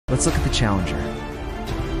Let's look at the Challenger.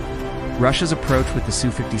 Russia's approach with the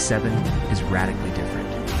Su-57 is radically different.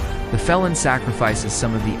 The Felon sacrifices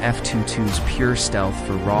some of the F-22's pure stealth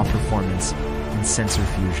for raw performance and sensor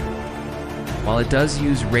fusion. While it does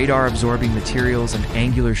use radar-absorbing materials and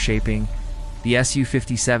angular shaping, the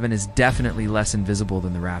Su-57 is definitely less invisible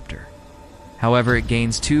than the Raptor. However, it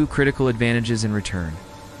gains two critical advantages in return: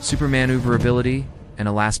 super maneuverability and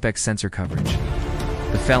all-aspect sensor coverage.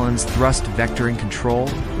 The Felon's thrust vectoring control,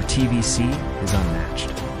 or TVC, is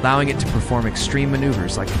unmatched, allowing it to perform extreme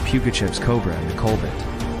maneuvers like the Pugachev's Cobra and the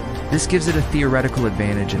Kolbit. This gives it a theoretical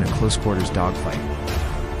advantage in a close-quarters dogfight.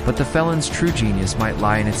 But the Felon's true genius might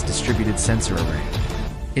lie in its distributed sensor array.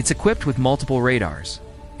 It's equipped with multiple radars,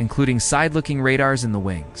 including side-looking radars in the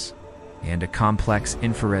wings, and a complex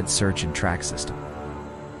infrared search and track system,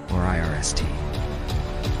 or IRST.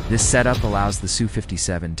 This setup allows the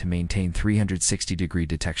Su-57 to maintain 360-degree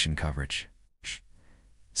detection coverage,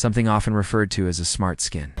 something often referred to as a smart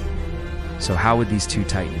skin. So how would these two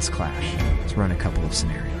titans clash? Let's run a couple of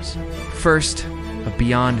scenarios. First, a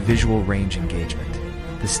beyond visual range engagement,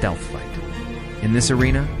 the stealth fight. In this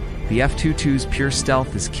arena, the F-22's pure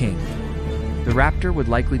stealth is king. The Raptor would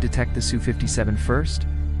likely detect the Su-57 first,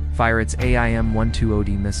 fire its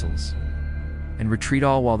AIM-120D missiles, and retreat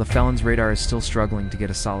all while the Felon's radar is still struggling to get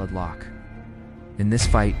a solid lock. In this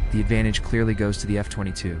fight, the advantage clearly goes to the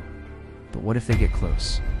F-22. But what if they get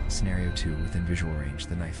close? Scenario 2, within visual range,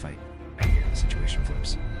 the knife fight. The situation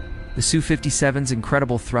flips. The Su-57's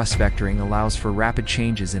incredible thrust vectoring allows for rapid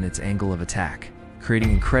changes in its angle of attack, creating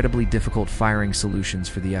incredibly difficult firing solutions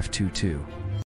for the F-22.